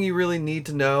only thing you really need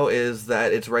to know is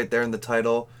that it's right there in the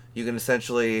title. You can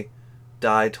essentially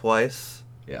die twice.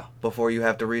 Yeah. Before you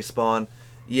have to respawn.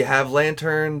 You have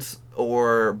lanterns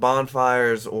or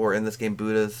bonfires, or in this game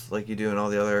Buddhas, like you do in all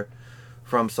the other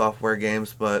From Software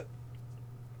games, but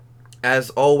as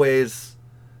always,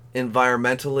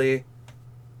 environmentally,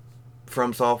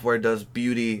 From Software does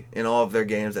beauty in all of their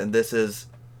games, and this is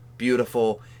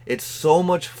beautiful. It's so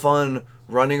much fun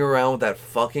running around with that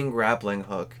fucking grappling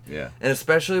hook. Yeah. And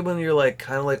especially when you're like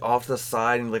kind of like off the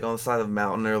side and like on the side of the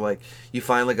mountain, or like you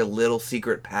find like a little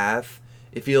secret path.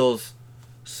 It feels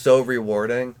so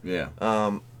rewarding. Yeah.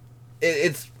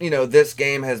 It's this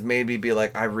game has made me be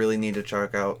like, I really need to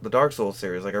check out the Dark Souls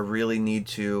series. Like I really need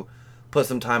to put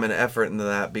some time and effort into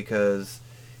that, because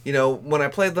when I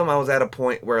played them, I was at a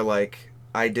point where like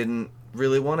I didn't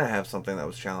really want to have something that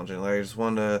was challenging. Like I just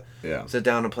wanted to sit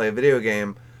down and play a video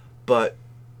game. But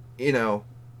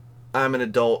I'm an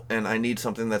adult and I need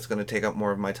something that's going to take up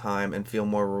more of my time and feel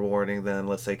more rewarding than,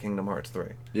 let's say, Kingdom Hearts 3.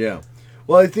 Yeah.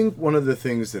 Well, I think one of the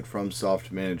things that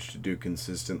FromSoft managed to do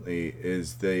consistently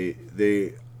is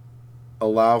they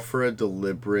allow for a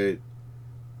deliberate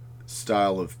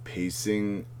style of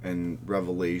pacing and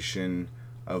revelation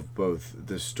of both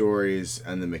the stories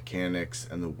and the mechanics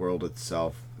and the world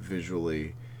itself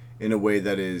visually in a way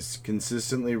that is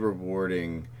consistently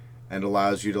rewarding and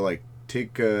allows you to like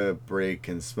take a break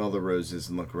and smell the roses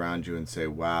and look around you and say,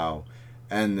 wow.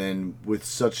 And then with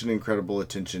such an incredible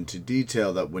attention to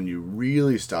detail that when you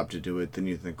really stop to do it, then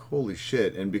you think, holy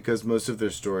shit. And because most of their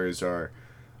stories are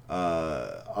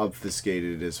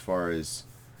obfuscated as far as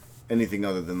anything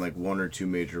other than like 1 or 2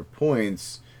 major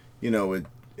points,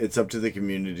 it's up to the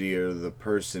community or the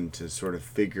person to sort of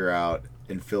figure out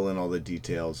and fill in all the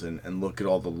details and look at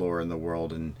all the lore in the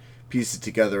world and piece it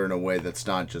together in a way that's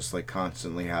not just like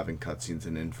constantly having cutscenes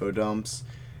and info dumps.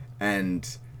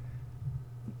 And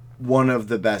one of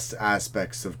the best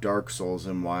aspects of Dark Souls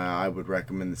and why I would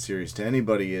recommend the series to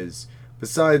anybody is,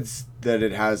 besides that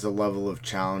it has a level of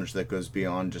challenge that goes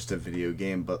beyond just a video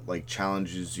game, but like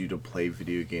challenges you to play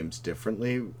video games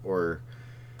differently, or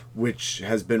which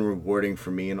has been rewarding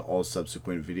for me in all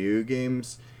subsequent video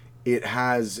games. It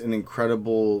has an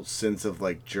incredible sense of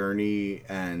like journey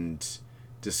and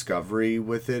discovery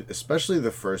with it, especially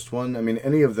the first one. I mean,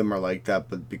 any of them are like that,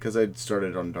 but because I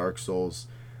started on Dark Souls,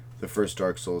 the first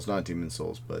Dark Souls, not Demon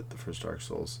Souls, but the first Dark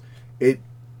Souls,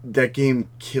 that game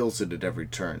kills it at every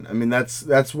turn. I mean,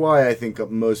 that's why I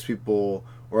think most people,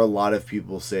 or a lot of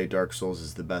people, say Dark Souls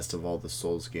is the best of all the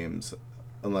Souls games,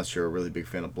 unless you're a really big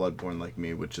fan of Bloodborne like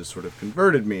me, which has sort of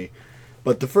converted me.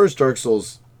 But the first Dark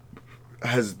Souls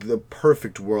has the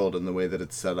perfect world in the way that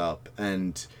it's set up,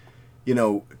 and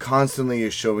constantly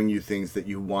is showing you things that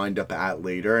you wind up at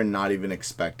later and not even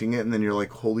expecting it, and then you're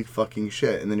like, holy fucking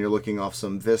shit, and then you're looking off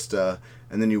some vista,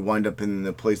 and then you wind up in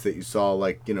the place that you saw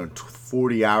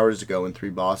 40 hours ago and 3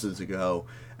 bosses ago,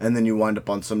 and then you wind up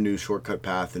on some new shortcut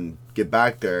path and get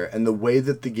back there. And the way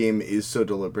that the game is so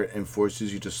deliberate and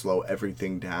forces you to slow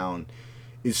everything down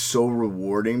is so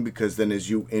rewarding, because then as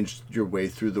you inch your way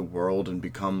through the world and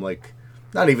become like,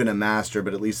 not even a master,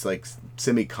 but at least like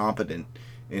semi-competent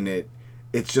in it,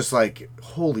 it's just like,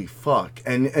 holy fuck.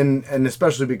 And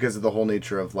especially because of the whole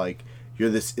nature of like you're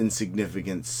this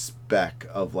insignificant speck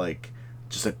of like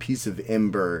just a piece of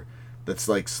ember that's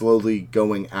like slowly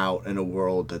going out in a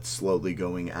world that's slowly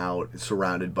going out,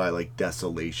 surrounded by like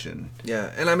desolation.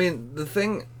 Yeah, and I mean the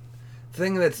thing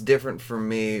that's different for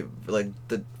me, like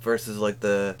the versus like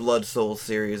the Blood Soul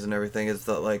series and everything, is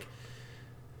that like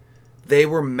they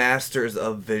were masters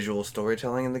of visual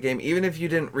storytelling in the game. Even if you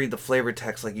didn't read the flavor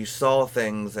text, like you saw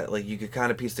things that like you could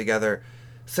kind of piece together.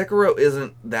 Sekiro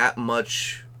isn't that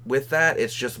much with that.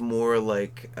 It's just more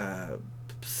like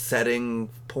setting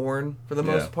porn for the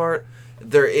most part.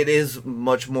 It is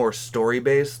much more story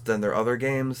based than their other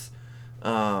games,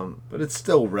 but it's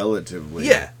still relatively.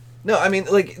 Yeah, no, I mean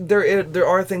like there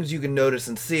are things you can notice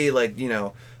and see, like, you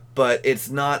know, but it's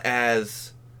not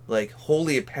as like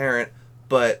wholly apparent.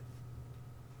 But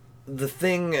the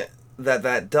thing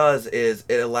that does is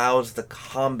it allows the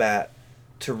combat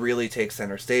to really take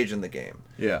center stage in the game.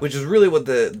 Yeah. Which is really what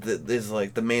the is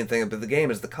like the main thing about the game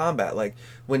is the combat. Like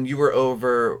when we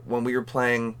were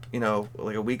playing, you know,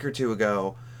 like a week or two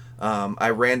ago, I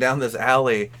ran down this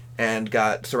alley and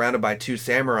got surrounded by 2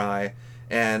 samurai,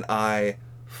 and I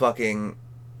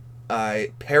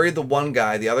parried the one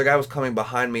guy. The other guy was coming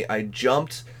behind me. I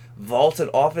jumped, vaulted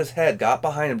off his head, got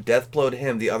behind him, death blowed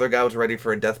him. The other guy was ready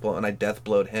for a death blow, and I death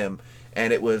blowed him.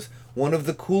 And it was one of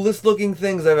the coolest looking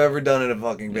things I've ever done in a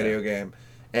fucking video game.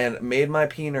 And made my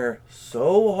peener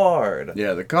so hard.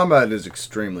 Yeah, the combat is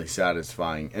extremely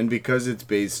satisfying. And because it's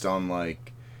based on,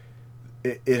 like...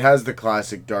 It has the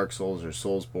classic Dark Souls or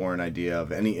Soulsborne idea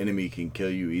of any enemy can kill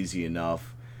you easy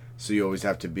enough. So you always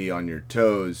have to be on your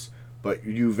toes. But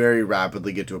you very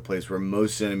rapidly get to a place where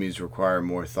most enemies require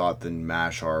more thought than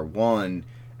mash R1.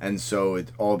 And so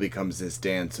it all becomes this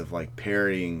dance of like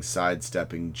parrying,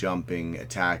 sidestepping, jumping,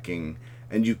 attacking.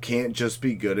 And you can't just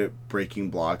be good at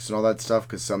breaking blocks and all that stuff,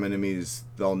 because some enemies,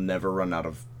 they'll never run out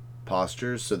of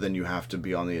postures. So then you have to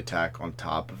be on the attack on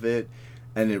top of it.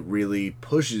 And it really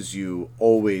pushes you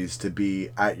always to be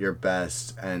at your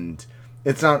best. And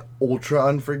it's not ultra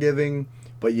unforgiving,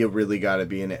 but you really got to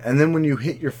be in it. And then when you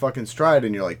hit your fucking stride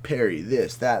and you're like, parry,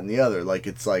 this, that, and the other, like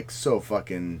it's like so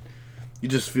fucking... You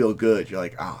just feel good. You're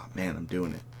like, oh, man, I'm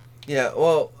doing it. Yeah,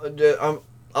 well,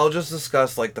 I'll just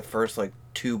discuss, like, the first, like,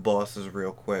 2 bosses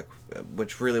real quick,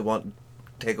 which really won't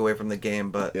take away from the game,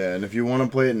 but... Yeah, and if you want to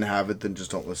play it and have it, then just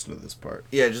don't listen to this part.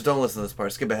 Yeah, just don't listen to this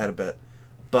part. Skip ahead a bit.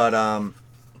 But,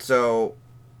 so,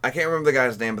 I can't remember the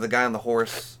guy's name, but the guy on the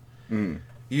horse...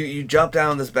 You jump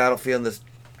down this battlefield, and this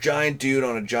giant dude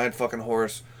on a giant fucking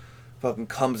horse fucking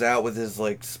comes out with his,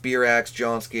 like, spear axe,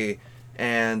 Johnsky,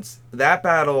 and that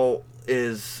battle...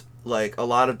 is like a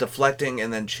lot of deflecting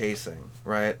and then chasing,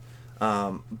 right?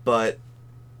 But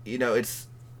you know, it's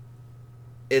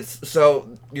so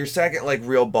your second like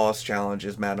real boss challenge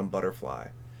is Madame Butterfly,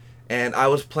 and I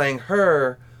was playing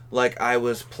her like I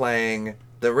was playing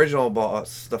the original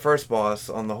boss, the first boss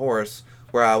on the horse,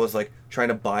 where I was like trying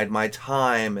to bide my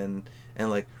time and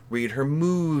like read her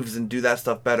moves and do that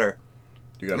stuff better.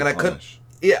 You gotta punish.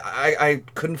 I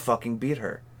couldn't fucking beat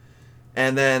her,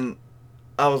 and then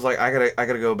I was like, I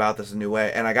gotta go about this a new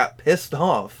way, and I got pissed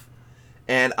off,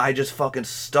 and I just fucking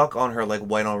stuck on her like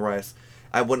white on rice.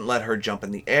 I wouldn't let her jump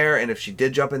in the air, and if she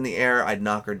did jump in the air, I'd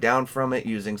knock her down from it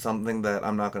using something that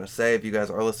I'm not gonna say. If you guys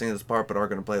are listening to this part but are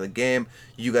gonna play the game,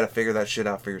 you gotta figure that shit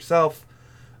out for yourself.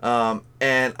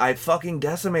 And I fucking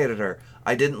decimated her.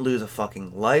 I didn't lose a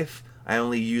fucking life. I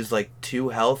only used like 2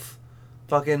 health,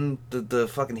 fucking the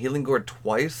fucking healing gourd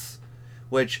twice,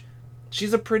 which.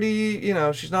 She's a pretty, you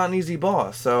know, she's not an easy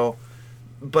boss, so,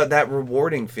 but that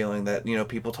rewarding feeling that, you know,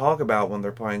 people talk about when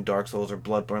they're playing Dark Souls or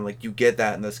Bloodborne, like, you get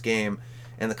that in this game,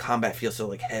 and the combat feels so,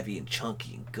 like, heavy and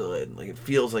chunky and good, like, it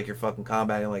feels like you're fucking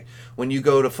combating, like, when you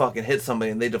go to fucking hit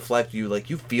somebody and they deflect you, like,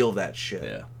 you feel that shit.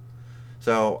 Yeah.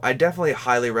 So, I definitely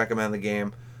highly recommend the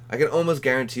game. I can almost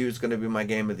guarantee you it's going to be my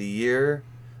game of the year,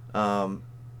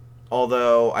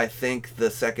 although I think the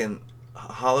second...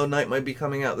 Hollow Knight might be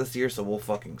coming out this year, so we'll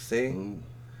fucking see.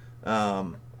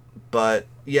 But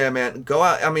yeah, man, go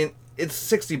out. I mean, it's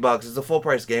 $60. It's a full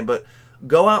price game, but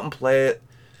go out and play it.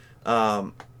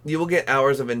 You will get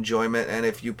hours of enjoyment, and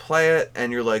if you play it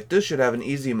and you're like, this should have an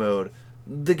easy mode,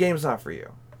 the game's not for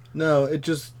you. No, it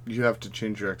just you have to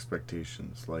change your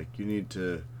expectations. Like you need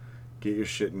to get your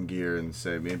shit in gear and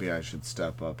say maybe I should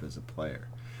step up as a player.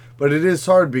 But it is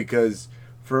hard because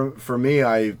for me,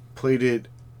 I played it.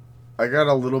 I got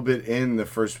a little bit in the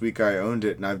first week I owned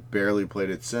it, and I've barely played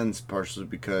it since, partially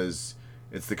because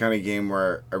it's the kind of game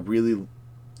where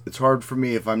it's hard for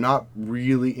me, if I'm not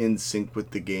really in sync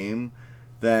with the game,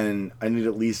 then I need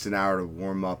at least an hour to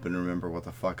warm up and remember what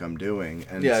the fuck I'm doing.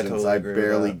 And yeah, since I totally agree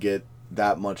barely with that. get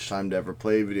that much time to ever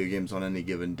play video games on any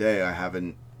given day, I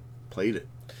haven't played it.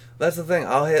 That's the thing.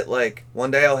 I'll hit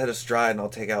one day I'll hit a stride and I'll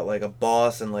take out a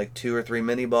boss and 2 or 3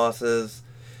 mini bosses.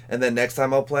 And then next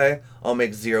time I'll play, I'll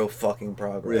make 0 fucking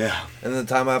progress. Yeah. And then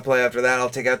the time I play after that, I'll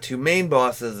take out 2 main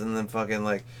bosses and then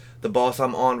fucking the boss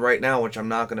I'm on right now, which I'm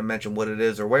not going to mention what it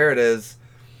is or where it is.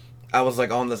 I was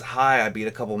on this high. I beat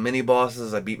a couple mini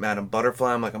bosses. I beat Madam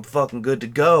Butterfly. I'm I'm fucking good to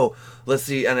go. Let's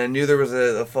see. And I knew there was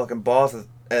a fucking boss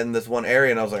in this one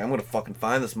area, and I was I'm going to fucking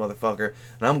find this motherfucker,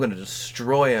 and I'm going to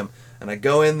destroy him. And I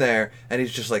go in there, and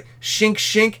he's just shink,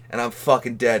 shink, and I'm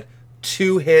fucking dead.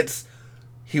 2 hits.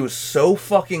 He was so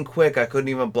fucking quick, I couldn't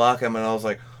even block him, and I was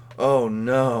oh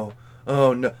no.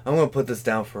 Oh no. I'm going to put this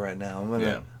down for right now. I'm going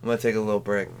to take a little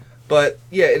break. But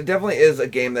yeah, it definitely is a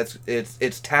game that's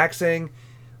it's taxing.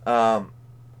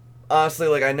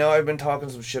 Honestly, I know I've been talking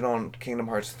some shit on Kingdom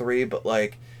Hearts 3, but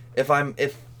if I'm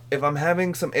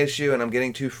having some issue and I'm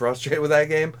getting too frustrated with that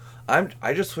game,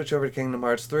 I just switch over to Kingdom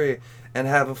Hearts 3 and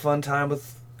have a fun time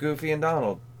with Goofy and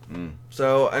Donald.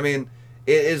 So, I mean,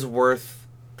 it is worth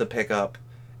the pickup.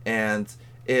 And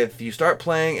if you start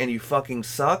playing and you fucking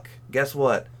suck, guess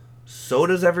what? So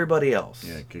does everybody else.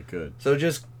 Yeah, get good. So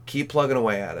just keep plugging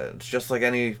away at it. It's just like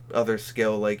any other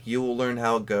skill. You will learn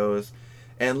how it goes.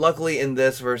 And luckily in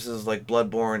this versus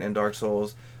Bloodborne and Dark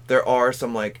Souls, there are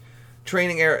some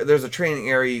training area. There's a training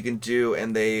area you can do,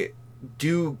 and they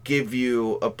do give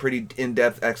you a pretty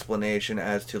in-depth explanation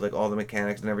as to all the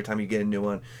mechanics. And every time you get a new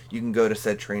one, you can go to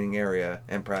said training area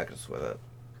and practice with it.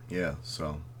 Yeah.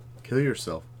 So, kill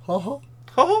yourself. Ha ha.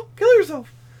 Ha ha. Kill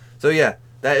yourself. So yeah,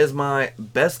 that is my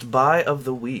best buy of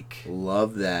the week.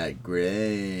 Love that.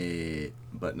 Great.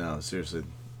 But no, seriously,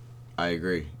 I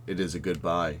agree. It is a good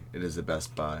buy. It is the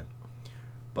best buy.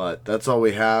 But that's all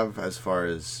we have as far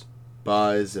as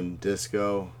buys and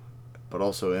disco, but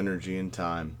also energy and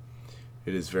time.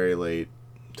 It is very late.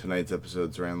 Tonight's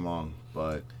episodes ran long,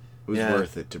 but it was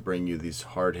worth it to bring you these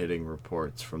hard-hitting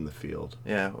reports from the field.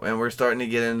 Yeah, and we're starting to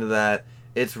get into that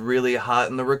it's really hot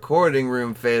in the recording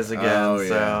room phase again. Oh, yeah.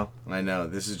 So I know.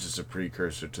 This is just a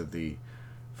precursor to the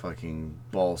fucking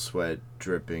ball sweat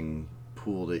dripping,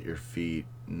 pooled at your feet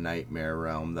nightmare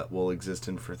realm that will exist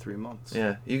in for 3 months.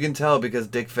 yeah, you can tell because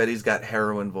Dick Fetty's got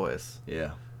heroin voice.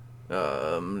 Yeah.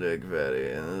 Dick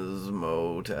Fetty, and this is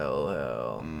Motel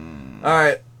Hell. All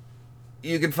right.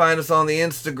 You can find us on the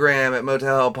Instagram at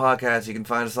Motel Hell Podcast. You can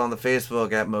find us on the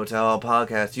Facebook at Motel Hell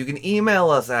Podcast. You can email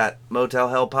us at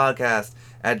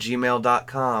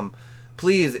motelhellpodcast@gmail.com.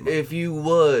 Please, if you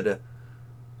would,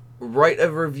 write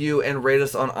a review and rate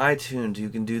us on iTunes. You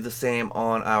can do the same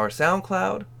on our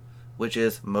SoundCloud, which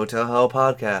is Motel Hell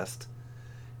Podcast.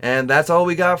 And that's all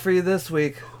we got for you this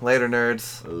week. Later,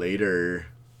 nerds. Later.